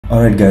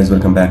Alright guys,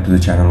 welcome back to the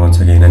channel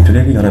once again, and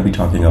today we're going to be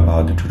talking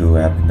about the To-Do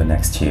app in the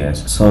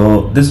Next.js.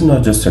 So this is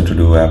not just a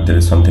To-Do app, there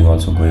is something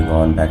also going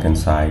on backend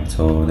side.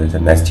 So there's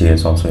a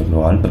Next.js also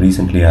involved.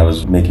 Recently I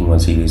was making one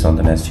series on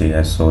the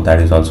Next.js, so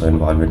that is also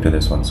involved into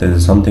this one. So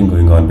there's something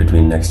going on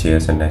between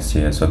Next.js and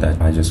Next.js, so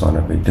that I just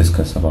want to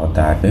discuss about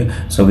that. Okay?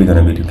 So we're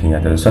going to be looking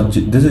at this. So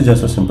this is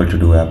just a simple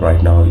To-Do app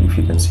right now, if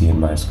you can see in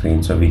my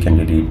screen. So we can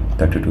delete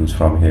the To-Dos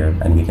from here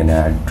and we can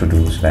add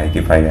To-Dos, like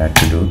if I add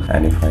To-Do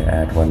and if I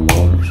add one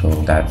more, so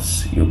that's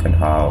you can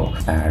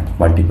add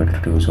multiple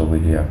To-Dos over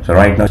here. So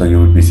right now, so you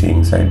would be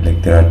seeing side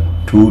like there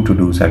are two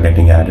To-Dos are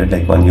getting added.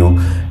 Like when you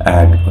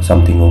add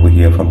something over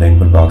here from the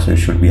input box, so it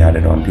should be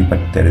added only,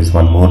 but there is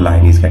one more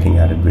line is getting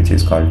added which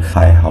is called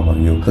hi, how are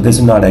you. So this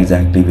is not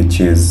exactly which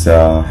is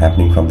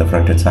happening from the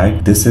front end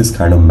side. This is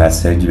kind of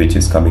message which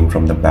is coming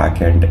from the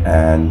back end,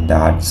 and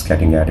that's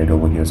getting added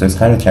over here. So it's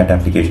kind of chat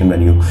application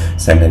when you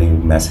send any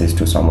message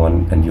to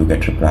someone and you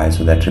get reply,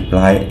 so that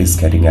reply is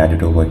getting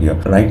added over here.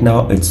 Right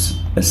now it's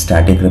a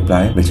static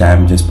reply which I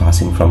am just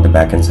passing from the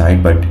backend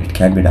side, but it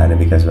can be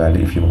dynamic as well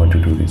if you want to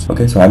do this.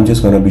 Okay, so I'm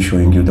just going to be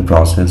showing you the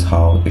process,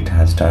 how it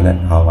has done and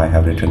how I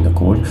have written the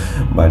code.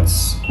 But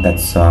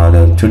that's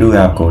the To-Do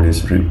app code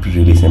is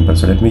really simple.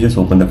 So let me just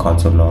open the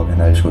console log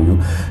and I'll show you.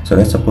 So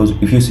let's suppose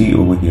if you see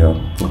over here,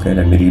 okay,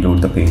 let me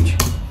reload the page.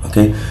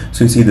 Okay,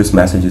 so you see this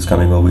message is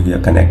coming over here,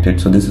 connected.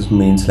 So this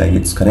means like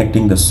it's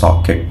connecting the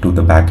socket to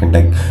the backend,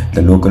 like the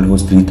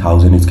localhost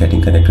 3000 is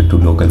getting connected to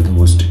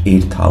localhost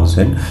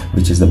 8000,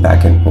 which is the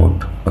backend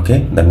port. Okay,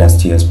 the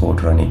Next.js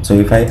port running. So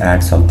if I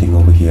add something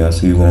over here,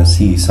 so you're gonna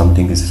see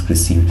something is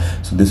received.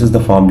 So this is the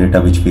form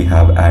data which we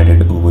have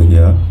added over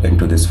here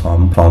into this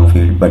form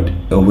field. But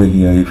over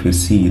here, if you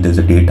see, there's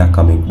a data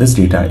coming. This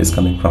data is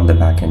coming from the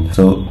backend,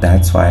 so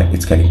that's why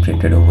it's getting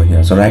printed over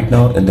here. So right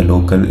now in the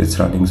local it's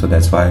running, so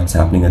that's why it's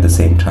happening at the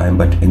same time.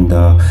 But in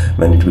the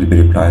when it will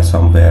be replied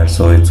somewhere,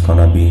 so it's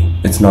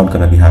not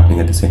gonna be happening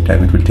at the same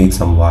time. It will take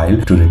some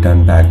while to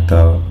return back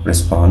the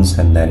response,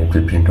 and then it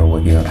will print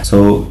over here.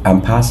 So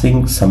I'm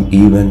passing some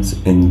events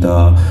in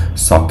the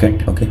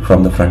socket, okay,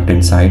 from the front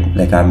end side.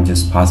 Like I'm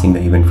just passing the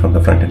event from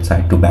the front end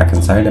side to back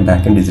end side, and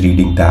back end is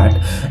reading that,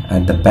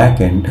 and the back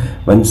end,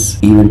 once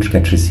event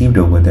get received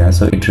over there,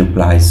 so it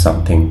replies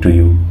something to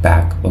you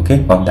back,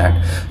 okay, on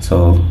that.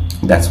 So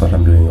that's what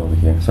I'm doing over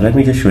here. So let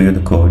me just show you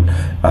the code.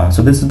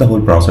 So this is the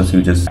whole process.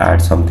 You just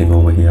add something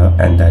over here,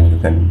 and then you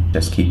can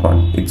just keep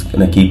on, it's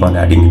gonna keep on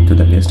adding into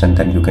the list, and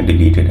then you can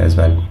delete it as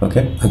well.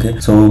 Okay,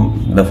 so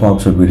the form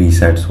should be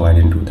reset, so I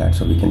didn't do that,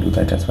 so we can do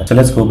that as well. So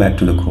let's go back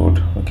to the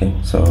code. Okay,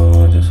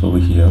 so just over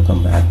here,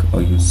 come back.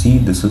 You see,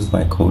 this is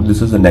my code.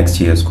 This is the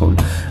Next.js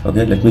code.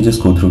 Okay, let me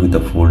just go through with the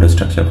folder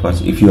structure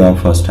first. If you are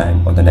first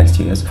time on the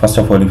Next.js, first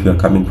of all, if you are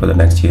coming for the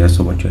Next.js,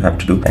 so what you have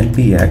to do,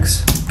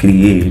 npx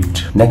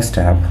create next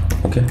app.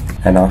 Okay,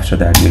 and after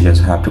that you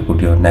just have to put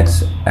your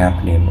next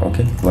app name,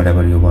 okay,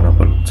 whatever you want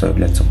to put. So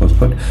let's suppose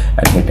put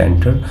and hit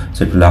enter.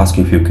 So it will ask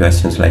you a few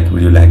questions like,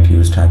 would you like to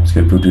use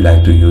TypeScript, would you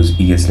like to use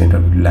ESLint,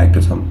 or would you like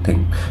to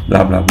something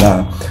blah blah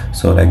blah,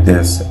 so like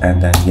this,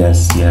 and then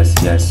yes.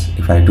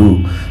 If I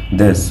do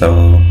this,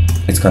 so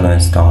it's gonna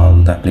install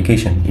the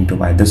application into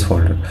this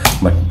folder,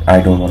 but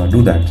I don't want to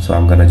do that, so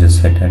I'm gonna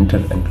just hit enter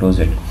and close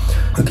it.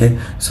 Okay,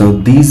 so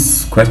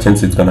these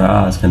questions it's gonna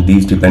ask, and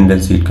these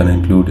dependencies it's gonna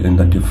include in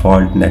the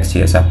default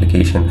Next.js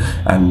application.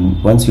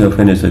 And once you are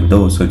finished with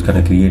those, so it's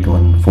gonna create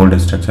one folder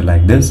structure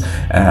like this,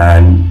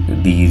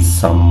 and these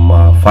some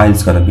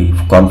files gonna be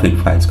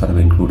config files gonna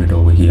be included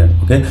over here.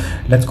 Okay,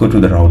 let's go to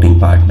the routing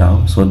part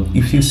now. So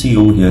if you see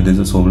over here, there's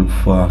a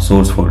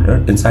source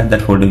folder. Inside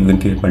that folder you can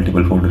create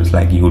multiple folders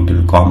like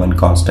util, common,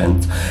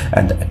 constants,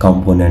 and the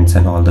components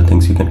and all the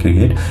things you can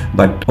create.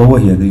 But over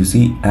here you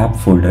see app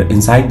folder.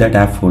 Inside that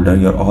app folder,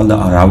 all the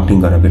routing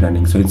gonna be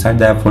running. So inside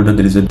the app folder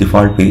there is a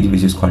default page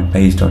which is called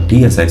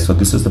page.tsx. So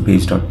this is the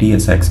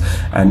page.tsx,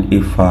 and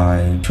if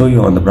I show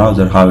you on the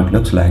browser how it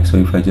looks like, so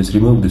if I just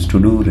remove this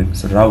to-do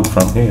route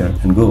from here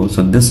and go,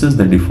 so this is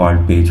the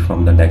default page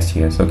from the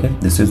Next.js. Okay,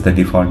 this is the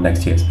default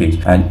Next.js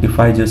page. And if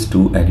I just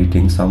do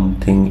editing,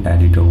 something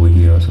edit over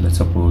here, so let's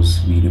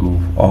suppose we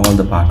remove all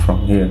the part from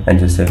here and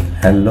just say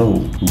hello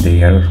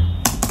there.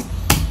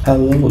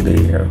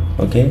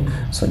 Okay,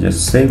 so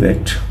just save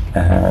it,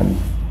 and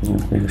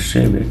we'll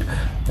save it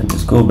and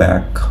just go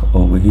back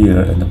over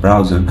here in the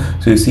browser.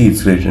 So you see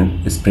it's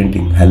written, it's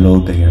printing hello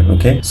there.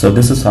 Okay, so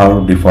this is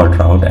our default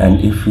route, and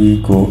if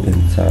we go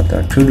inside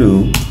the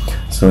to-do,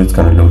 so it's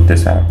gonna load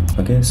this app.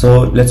 Okay,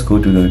 so let's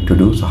go to the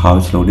to-do. So how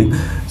it's loading,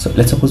 so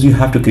let's suppose you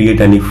have to create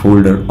any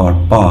folder or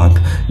path,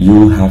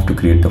 you have to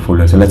create the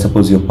folder. So let's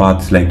suppose your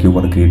path is like you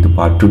want to create the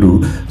path to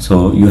do,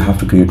 so you have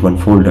to create one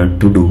folder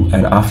to do,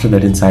 and after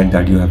that inside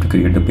that you have to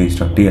create the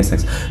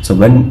page.tsx. So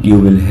when you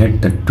will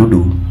hit the to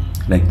do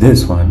like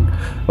this one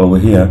over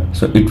here,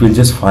 so it will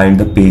just find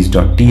the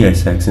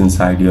page.tsx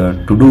inside your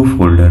to-do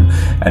folder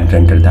and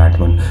render that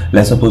one.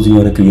 Let's suppose you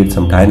want to create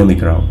some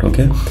dynamic route.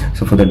 Okay,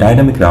 so for the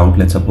dynamic route,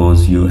 let's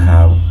suppose you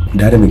have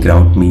dynamic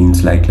route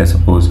means like, let's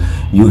suppose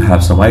you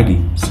have some ID,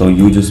 so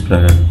you just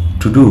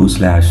to do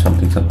slash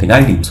something something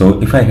ID.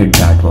 So if I hit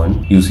that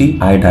one, you see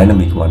I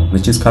dynamic one,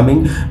 which is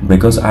coming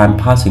because I'm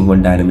passing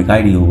one dynamic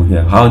ID over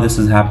here. How this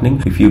is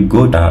happening? If you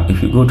go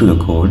to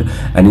the code,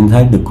 and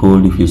inside the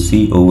code, if you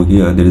see over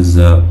here, there is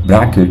a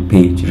bracket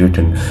page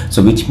written.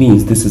 So which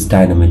means this is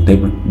dynamic.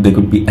 There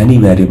could be any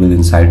variable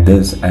inside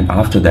this, and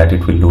after that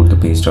it will load the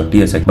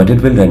page.tsx, but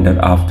it will render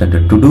after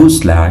the to do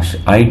slash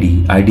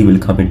ID. ID will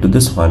come into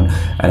this one,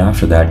 and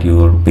after that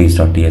your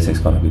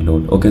page.tsx gonna be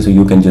load. Okay, so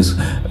you can just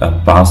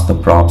pass the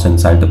props.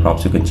 Inside the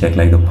props you can check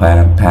like the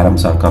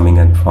params are coming,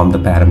 and from the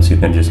params you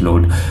can just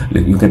load,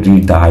 you can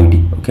read the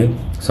ID. Okay,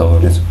 so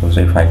let's suppose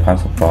if I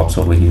pass the props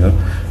over here,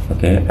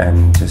 okay,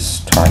 and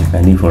just type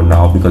any for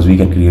now, because we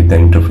can create the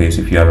interface.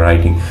 If you are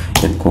writing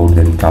in code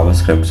in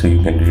JavaScript, so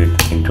you can create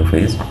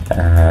interface.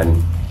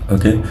 And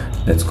okay,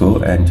 let's go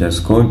and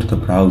just go into the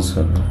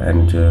browser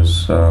and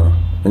just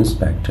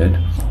inspect it,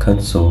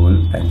 console,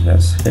 and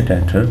just hit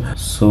enter.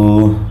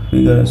 So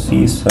we're gonna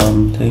see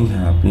something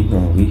happening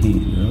over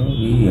here.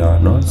 We are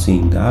not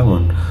seeing that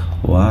one.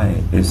 Why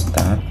is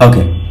that?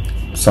 Okay,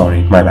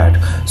 sorry, my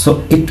bad.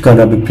 So it's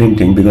gonna be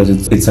printing because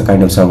it's a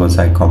kind of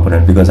server-side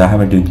component, because I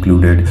haven't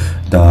included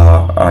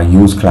the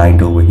use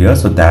client over here,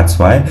 so that's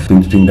why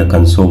printing the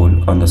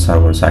console on the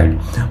server side.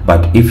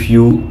 But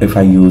if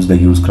I use the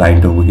use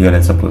client over here,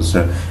 let's suppose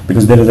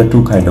because there is a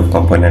two kind of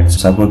components,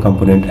 server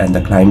component and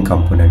the client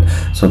component.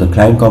 So the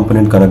client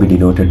component gonna be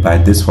denoted by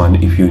this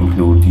one if you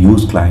include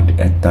use client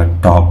at the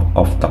top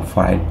of the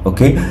file.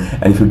 Okay,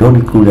 and if you don't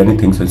include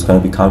anything, so it's gonna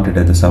be counted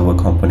as the server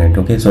component.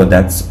 Okay, so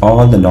that's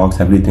all the logs,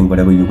 everything,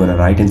 whatever you're gonna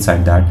write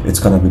inside that, it's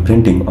gonna be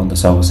printing on the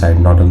server side,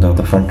 not on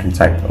the front end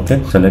side.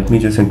 Okay, so let me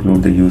just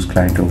include the use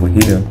client over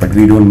here, but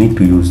we don't need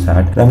to use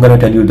that. And I'm gonna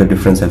tell you the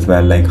difference as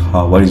well, like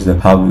how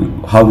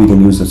we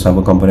can use the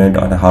server component,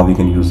 or how we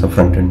can use the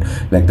front end,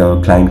 like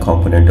the client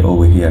component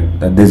over here.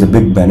 There's a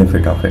big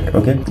benefit of it.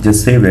 Okay,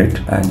 just save it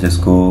and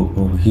just go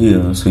over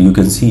here, so you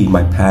can see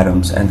my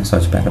params and the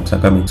search params are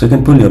coming. So you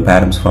can pull your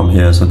params from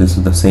here. So this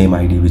is the same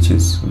ID which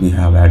is we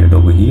have added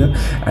over here,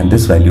 and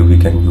this value we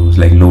can use,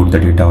 like load the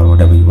data or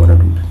whatever you want to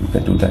do, you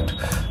can do that.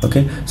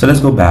 Okay, so let's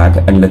go back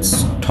and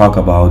let's talk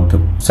about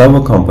the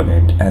server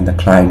component and the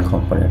client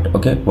component.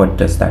 Okay, what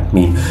does that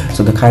mean?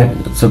 So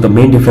the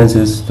main difference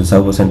is the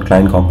servers and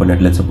client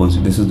component. Let's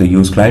suppose this is the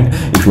use client.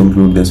 If you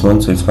include this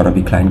one, so it's gonna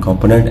be client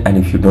component, and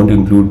if you don't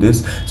include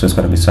this, so it's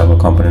gonna be server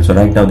component. So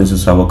right now this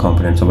is server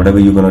component, so whatever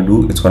you're gonna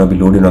do, it's gonna be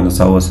loaded on the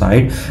server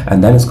side,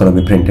 and then it's gonna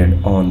be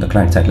printed on the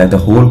client side. Like the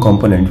whole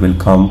component will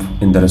come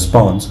in the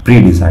response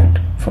pre-designed.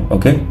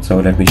 Okay, so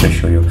let me just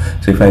show you.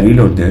 So if I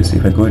reload this,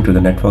 if I go into the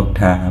network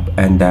tab,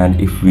 and then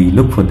if we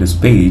look for this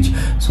page,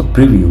 so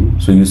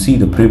preview, so you see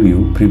the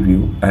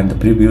preview, and the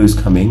preview is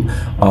coming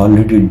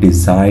already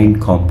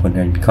designed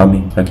component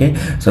coming. Okay,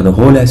 so the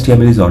whole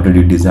HTML is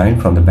already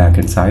designed from the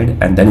backend side,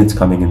 and then it's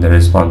coming in the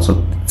response,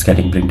 so it's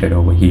getting printed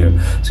over here.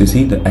 So you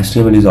see the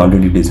HTML is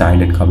already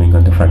designed and coming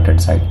on the front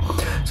end side.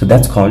 So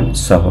that's called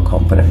server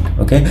component.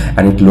 Okay,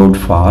 and it loads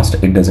fast,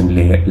 it doesn't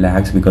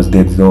lags, because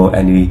there's no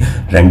any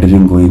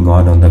rendering going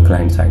on the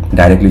client side.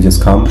 Directly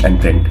just come and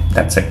print,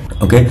 that's it.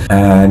 Okay,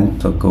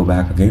 and so go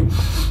back again.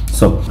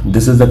 So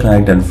this is the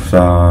client and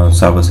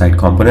server side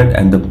component,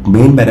 and the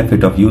main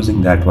benefit of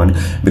using that one,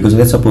 because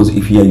let's suppose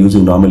if we are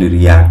using normally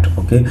React,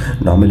 okay,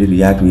 normally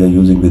React we are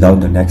using without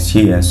the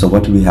Next.js. So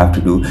what we have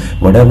to do,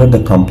 whatever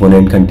the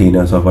component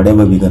containers or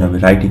whatever we're gonna be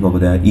writing over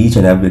there, each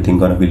and everything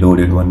gonna be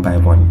loaded one by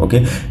one.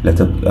 Okay, let's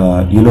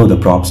you know the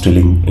prop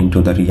stealing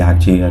into the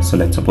React.js. So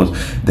let's suppose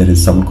there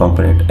is some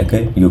component,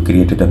 okay, you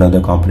created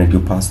another component, you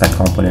pass that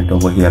component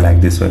over here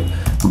like this way,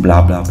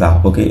 blah blah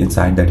blah. Okay,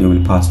 inside that you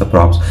will pass the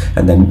props,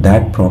 and then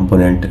that component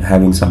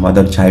having some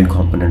other child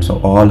components, so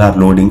all are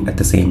loading at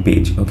the same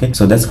page. Okay,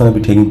 so that's going to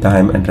be taking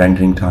time and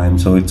rendering time,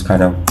 so it's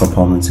kind of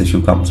performance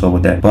issue comes over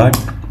there. But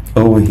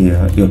over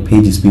here your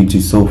page speed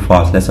is so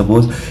fast. Let's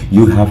suppose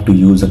you have to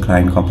use a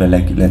client component,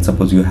 like let's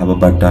suppose you have a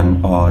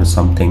button or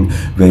something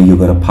where you're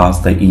going to pass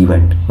the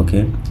event.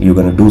 Okay, you're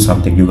going to do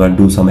something, you're going to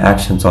do some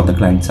actions on the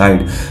client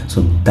side,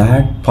 so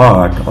that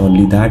part,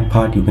 only that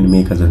part you can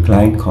make as a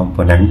client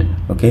component.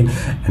 Okay,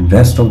 and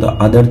rest of the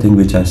other thing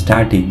which are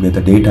static, where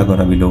the data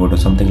gonna be loaded or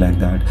something like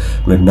that,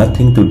 where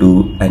nothing to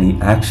do any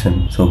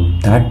action, so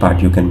that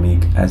part you can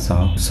make as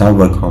a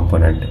server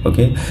component.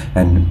 Okay,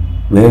 and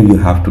where you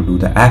have to do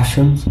the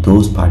actions,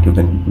 those part you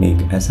can make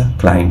as a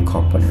client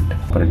component.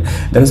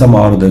 There are some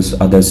other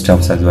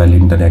stuffs as well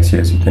in the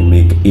Next.js. You can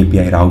make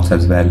API routes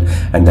as well,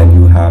 and then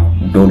you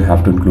don't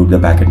have to include the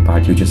backend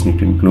part. You just need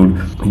to include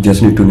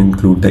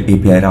the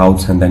API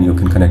routes, and then you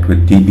can connect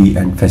with DB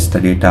and fetch the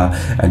data,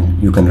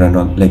 and you can run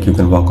on, like you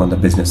can work on the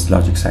business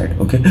logic side.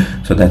 Okay,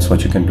 so that's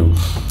what you can do.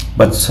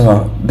 But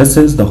this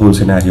is the whole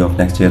scenario of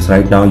Next.js.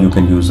 Right now you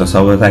can use the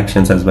server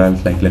actions as well.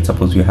 Like let's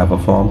suppose you have a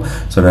form.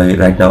 So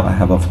right now I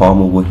have a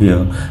form over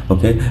here,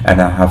 okay,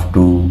 and I have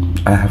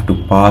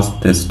to pass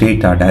this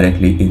data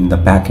directly in the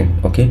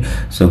backend, okay,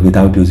 so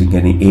without using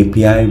any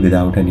API,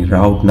 without any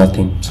route,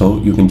 nothing. So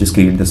you can just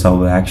create the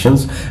server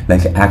actions,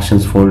 like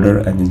actions folder,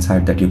 and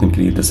inside that you can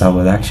create the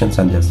server actions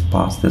and just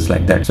pass this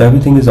like that. So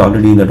everything is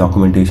already in the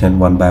documentation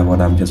one by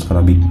one. I'm just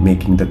gonna be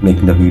making the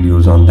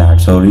videos on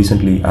that. So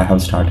recently I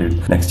have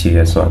started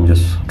Next.js, so I'm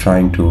just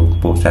trying to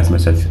post as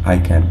much as I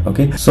can.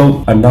 Okay,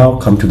 so and now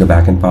come to the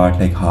backend part,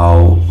 like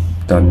how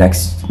the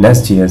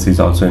Next.js is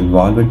also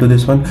involved into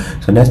this one.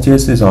 So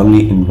Next.js is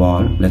only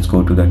involved, let's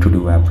go to the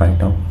To-Do app right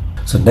now.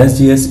 So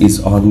Next.js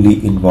is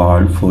only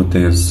involved for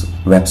this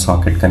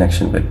WebSocket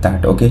connection with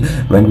that. Okay,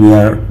 when we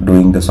are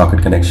doing the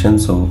socket connection,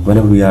 so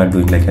whenever we are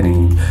doing like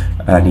any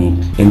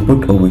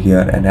input over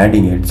here and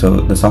adding it,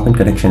 so the socket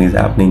connection is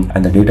happening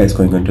and the data is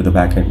going into the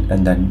backend,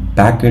 and then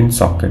backend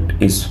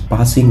socket is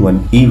passing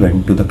one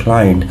event to the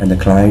client, and the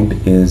client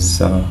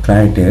is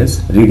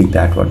reading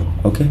that one.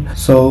 Okay,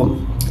 so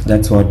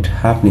that's what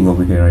happening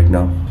over here right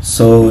now.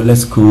 So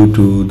let's go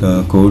to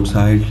the code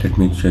side. Let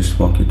me just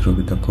walk you through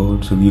with the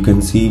code. So you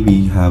can see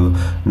we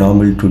have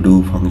normal to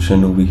do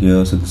function over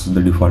here. So this is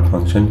the default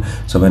function.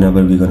 So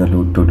whenever we're gonna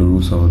load to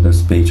do, so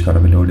this page gonna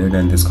be loaded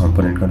and this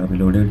component gonna be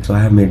loaded. So I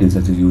have made this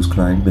as a use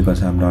client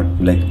because I'm not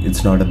like,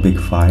 it's not a big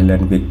file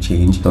and big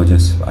change, so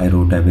just I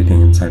wrote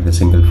everything inside the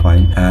single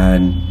file,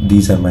 and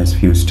these are my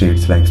few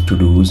states like to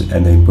do's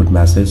and the input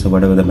message. So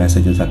whatever the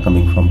messages are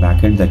coming from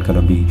backend, that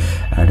gonna be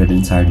added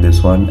inside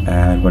this one,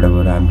 and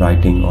whatever I'm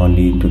writing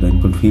only into the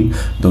input field,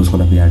 those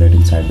gonna be added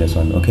inside this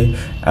one. Okay,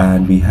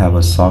 and we have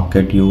a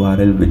socket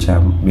URL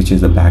which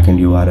is the backend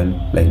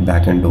URL, like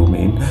backend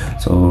domain.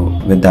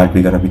 So with that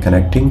we're gonna be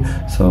connecting.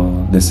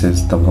 So this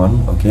is the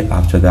one. Okay,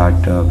 after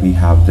that we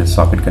have this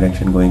socket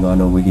connection going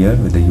on over here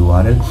with the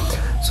URL.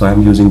 So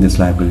I'm using this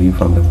library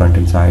from the front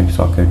end side,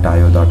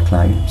 socket.io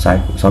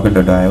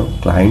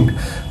client.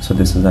 So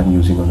this is I'm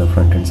using on the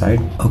front end side.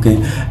 Okay,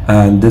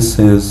 and this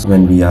is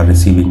when we are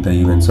receiving the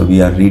event. So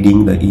we are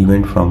reading the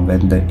event from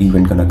when the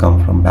event gonna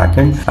come from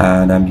backend,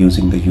 and I'm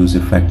using the use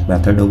effect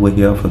method over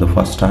here for the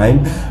first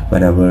time.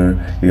 Whenever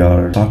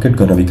your socket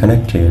gonna be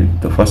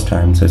connected the first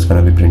time, so it's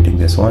gonna be printing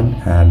this one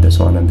and this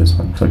one and this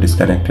one. So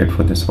disconnected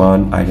for this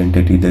one.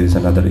 Identity, there is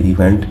another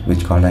event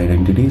which called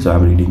identity, so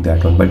I'm reading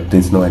that one, but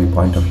there's no any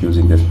point of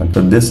using this one.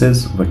 So this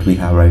is what we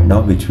have right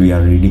now, which we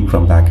are reading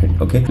from backend.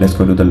 Okay, let's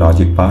go to the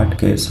logic part.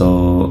 Okay,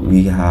 so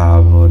we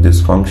have this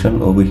function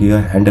over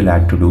here, handle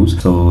add to do's.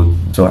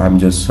 So I'm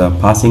just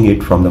passing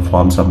it from the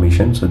form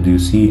submission. So do you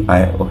see I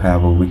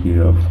have over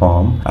here a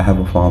form, I have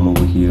a form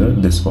over here,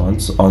 this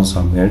one's on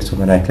submit. So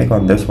when I click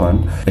on this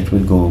one, it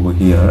will go over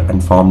here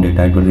and form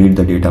data, it will read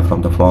the data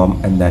from the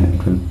form, and then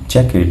it will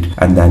check it,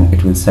 and then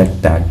it will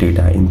set that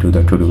data into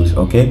the to-dos.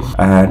 Okay,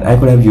 and I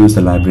could have used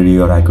the library,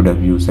 or I could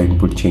have used the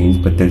input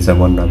change, but there's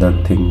a one other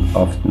thing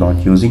of not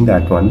using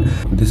that one.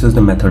 This is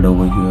the method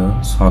over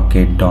here,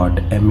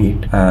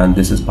 socket.emit, and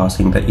this is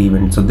passing the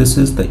event. So this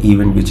is the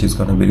event which is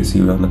going to be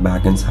received on the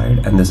backend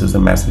side, and this is the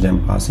message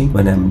I'm passing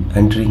when I'm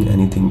entering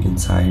anything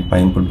inside my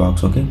input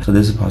box. Okay, so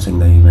this is passing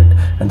the event,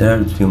 and there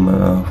are a few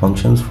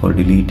functions for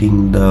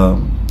deleting the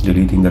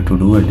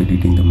to-do and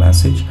deleting the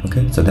message.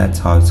 Okay, so that's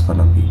how it's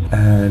gonna be.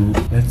 And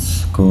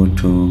let's go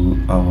to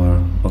our,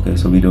 okay,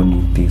 so we don't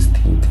need these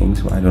two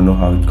things. I don't know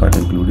how it got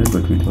included,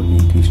 but we don't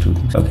need these two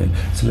things. Okay,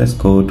 so let's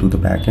go to the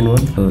backend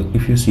one. So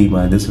if you see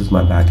this is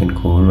my backend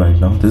code right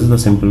now. This is the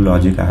simple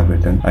logic I have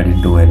written. I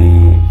didn't do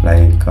any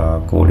like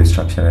code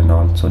structure and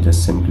all, so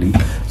just simply.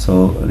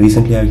 So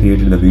recently I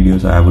created the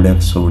videos. I would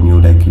have shown you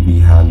like we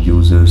have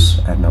users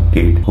and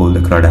update whole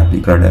the CRUD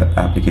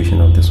application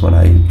of this one.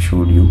 I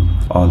showed you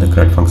all the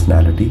CRUD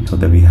functionality, so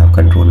that we have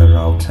controller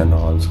routes and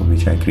all, so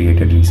which I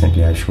created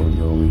recently. I showed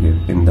you over here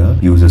in the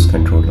users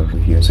controller over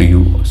here. So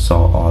you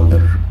saw all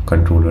the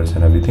controllers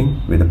and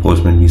everything with the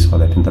Postman. We saw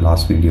that in the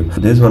last video. So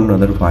there's one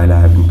other file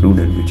I have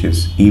included, which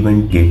is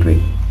event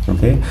gateway.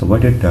 Okay, so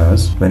what it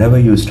does, whenever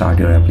you start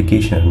your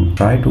application,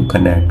 try to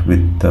connect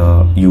with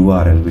the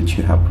URL which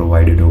you have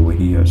provided over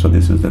here. So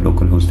this is the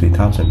localhost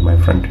 3000, my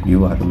front end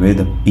URL, where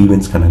the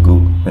events gonna go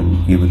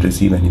when you will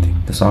receive anything.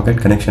 The socket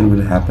connection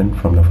will happen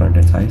from the front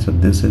end side. So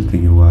this is the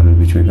URL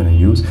which we're gonna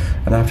use,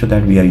 and after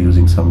that we are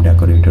using some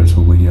decorators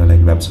over here like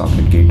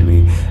WebSocket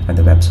gateway and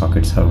the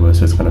WebSocket server.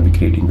 So it's gonna be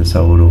creating the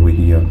server over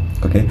here.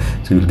 Okay,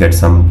 so you'll get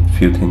some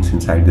few things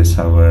inside this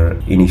server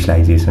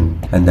initialization,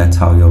 and that's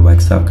how your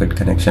WebSocket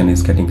connection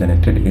is getting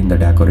connected in the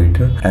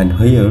decorator. And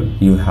here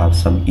you have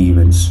some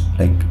events,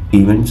 like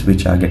events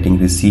which are getting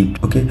received.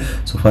 Okay,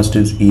 so first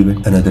is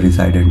event, another is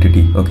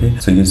identity. Okay,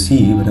 so you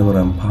see whenever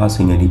I'm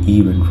passing any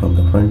event from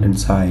the front end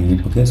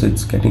side, okay, so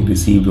it's getting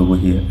received over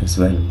here as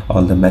well.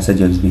 All the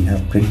messages we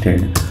have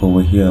printed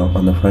over here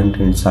on the front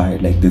end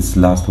side, like this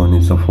last one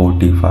is a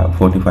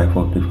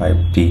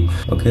 45T.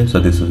 Okay, so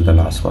this is the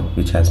last one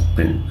which has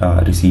been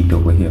received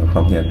over here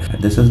from here, and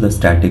this is the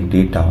static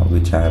data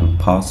which I am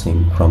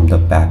passing from the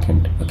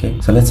backend. Okay,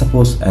 so So let's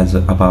suppose as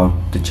about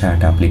the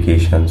chat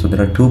application. So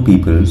there are two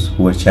people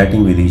who are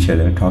chatting with each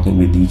other, talking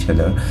with each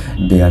other.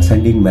 They are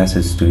sending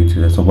messages to each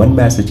other. So one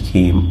message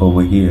came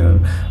over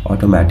here,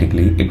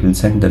 automatically it will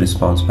send the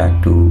response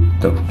back to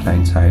the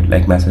client side,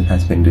 like message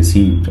has been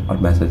received or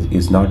message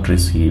is not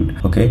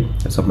received. Okay,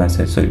 so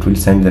message, so it will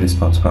send the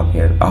response from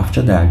here.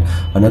 After that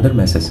another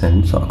message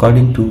sent. So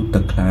according to the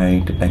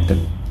client, like the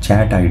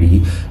chat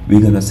ID, we're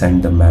gonna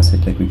send the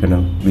message, like we're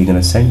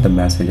gonna send the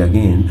message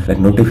again, like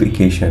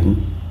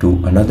notification to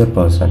another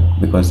person,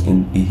 because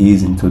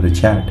he's into the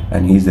chat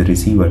and he's the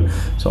receiver.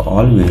 So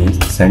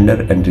always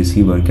sender and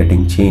receiver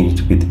getting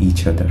changed with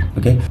each other.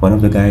 Okay, one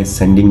of the guys is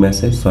sending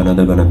message, so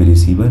another gonna be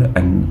receiver,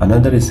 and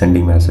another is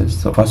sending message,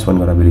 so first one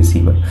gonna be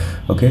receiver.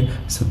 Okay,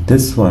 so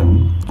this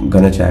one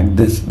gonna check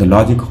this, the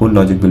logic, whole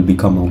logic will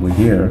become over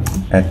here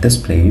at this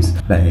place,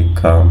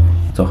 like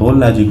so whole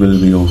logic will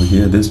be over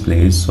here this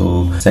place.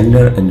 So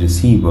sender and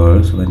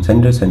receiver, so when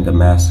sender send the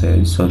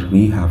message, so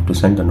we have to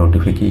send the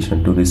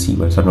notification to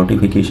receiver. So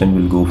notification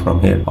will go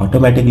from here,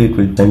 automatically it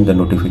will send the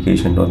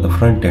notification on the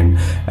front end,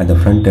 and the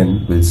front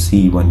end will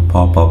see one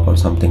pop-up or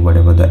something,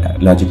 whatever the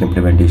logic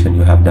implementation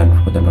you have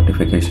done for the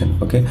notification.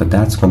 Okay, so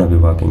that's gonna be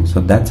working.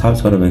 So that's how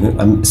it's gonna be.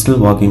 I'm still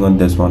working on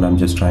this one, I'm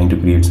just trying to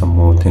create some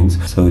more things,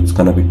 so it's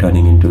gonna be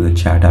turning into the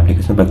chat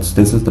application, but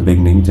this is the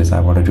beginning. Just I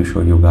wanted to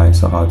show you guys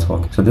so how it's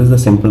working. So this is the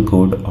simple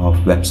code of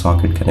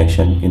WebSocket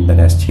connection in the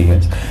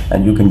Next.js,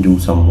 and you can do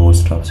some more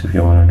stuff if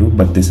you want to do,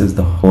 but this is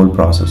the whole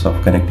process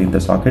of connecting the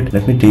socket.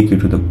 Let me take you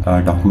to the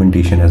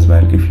documentation as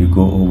well. If you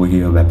go over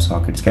here,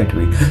 WebSockets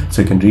gateway,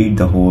 so you can read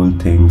the whole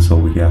thing. So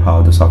over here,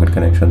 how the socket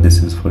connection,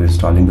 this is for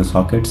installing the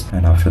sockets,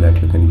 and after that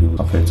you can use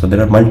socket. So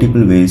there are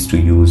multiple ways to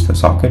use the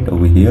socket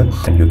over here,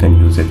 and you can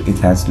use it. It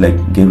has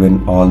like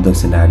given all the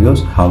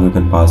scenarios, how you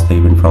can pass the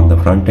event from the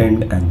front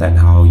end, and then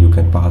how you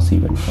can pass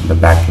event from the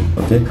back end.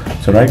 Okay,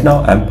 so right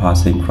now I'm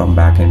passing from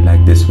backend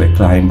like this way,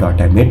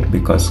 client.emit,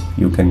 because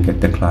you can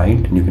get the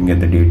client and you can get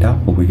the data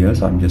over here.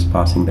 So I'm just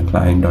passing the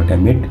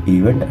client.emit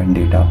event and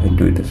data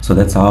into it. So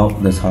that's how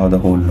the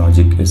whole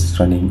logic is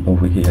running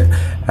over here.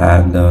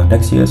 And the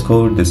Next.js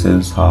code, this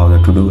is how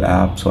the to-do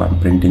app. So I'm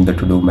printing the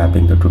to-do,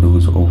 mapping the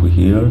to-dos over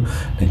here.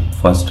 Like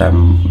first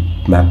I'm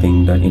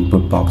mapping the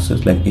input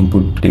boxes, like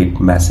input date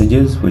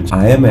messages, which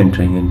I am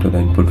entering into the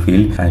input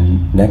field,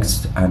 and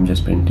next I'm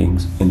just printing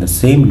in the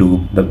same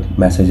loop the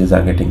messages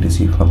are getting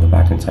received from the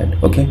backend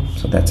side. Okay,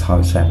 so that's how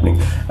it's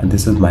happening. And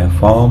this is my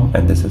form,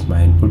 and this is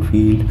my input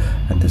field,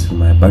 and this is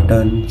my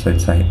button. So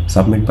it's a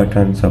submit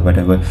button. So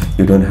whatever,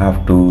 you don't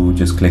have to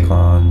just click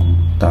on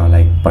the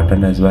like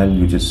button as well,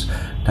 you just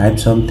type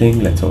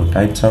something, let's say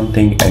type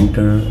something,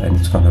 enter, and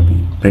it's gonna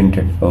be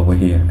printed over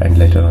here, and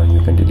later on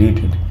you can delete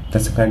it.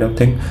 That's the kind of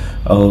thing.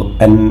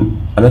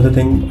 And another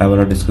thing I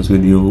want to discuss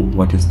with you,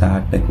 what is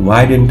that, like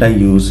why didn't I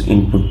use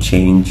input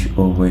change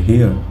over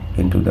here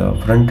into the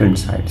front end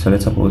side? So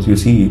let's suppose you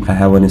see I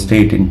have one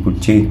state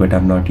input change, but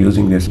I'm not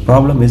using this. The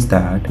problem is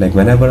that like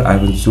whenever I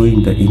was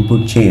doing the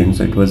input change,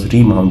 so it was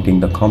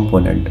remounting the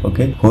component.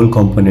 Okay, whole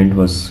component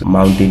was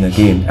mounting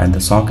again, and the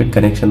socket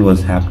connection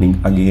was happening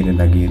again and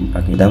again.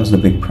 That was the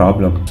big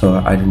problem, so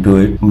I didn't do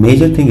it.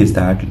 Major thing is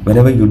that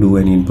whenever you do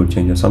any input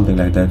change or something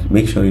like that,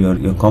 make sure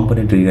your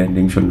component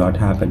re-rendering should not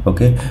happen.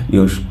 Okay,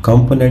 your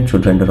component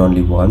should render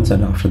only once,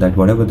 and after that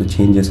whatever the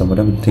changes or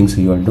whatever things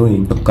you are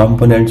doing, the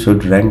component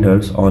should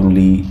render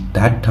only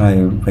that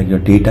time when your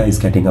data is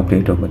getting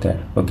updated over there.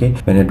 Okay,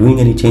 when you're doing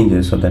any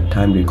changes, so that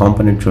time the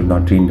component should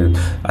not render,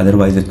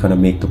 otherwise it's gonna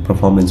make the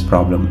performance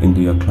problem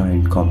into your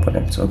client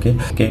components. Okay,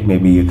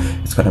 maybe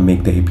it's gonna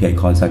make the API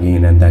calls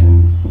again and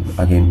then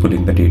again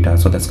putting the data,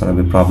 so that's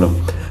gonna be a problem.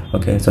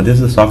 Okay, so this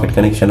is the socket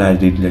connection I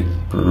did, like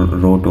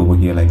wrote over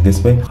here like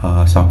this way,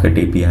 socket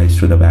APIs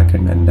to the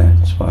backend, and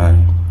that's why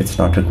it's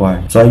not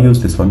required. So I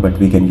use this one, but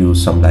we can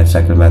use some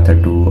lifecycle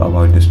method to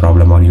avoid this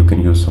problem, or you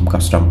can use some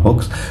custom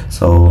hooks.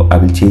 So I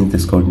will change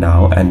this code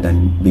now, and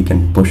then we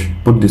can put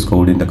this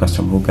code in the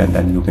custom hook, and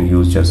then you can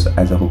use just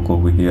as a hook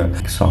over here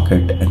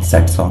socket and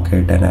set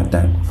socket, and at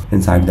that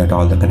inside that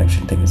all the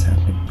connection thing is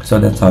happening. So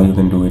that's how you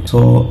can do it.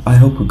 So I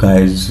hope you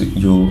guys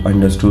you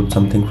understood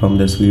something from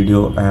this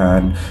video,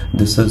 and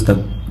this is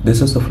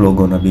the flow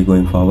gonna be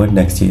going forward,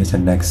 Next.js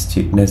and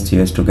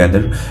Next.js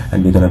together,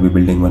 and we're gonna be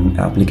building one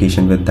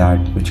application with that,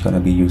 which gonna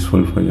be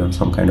useful for your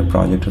some kind of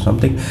project or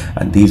something.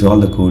 And these all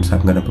the codes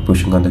I'm gonna be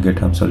pushing on the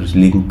GitHub, so this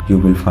link you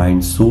will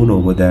find soon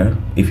over there.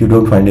 If you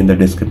don't find in the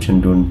description,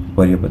 don't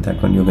worry about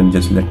that one, you can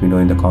just let me know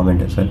in the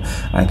comment as well,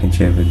 I can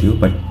share with you.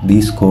 But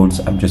these codes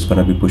I'm just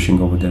gonna be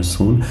pushing over there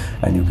soon,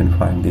 and you can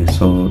find this.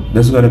 So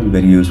this is gonna be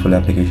very useful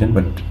application,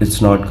 but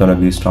it's not gonna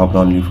be stopped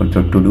only for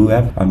to-do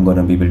app. I'm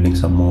gonna be building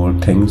some more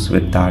things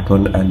with that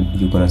one, and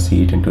you're gonna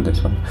see it into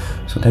this one.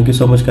 So thank you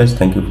so much guys,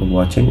 thank you for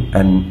watching,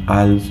 and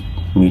I'll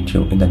meet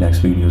you in the next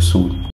video soon.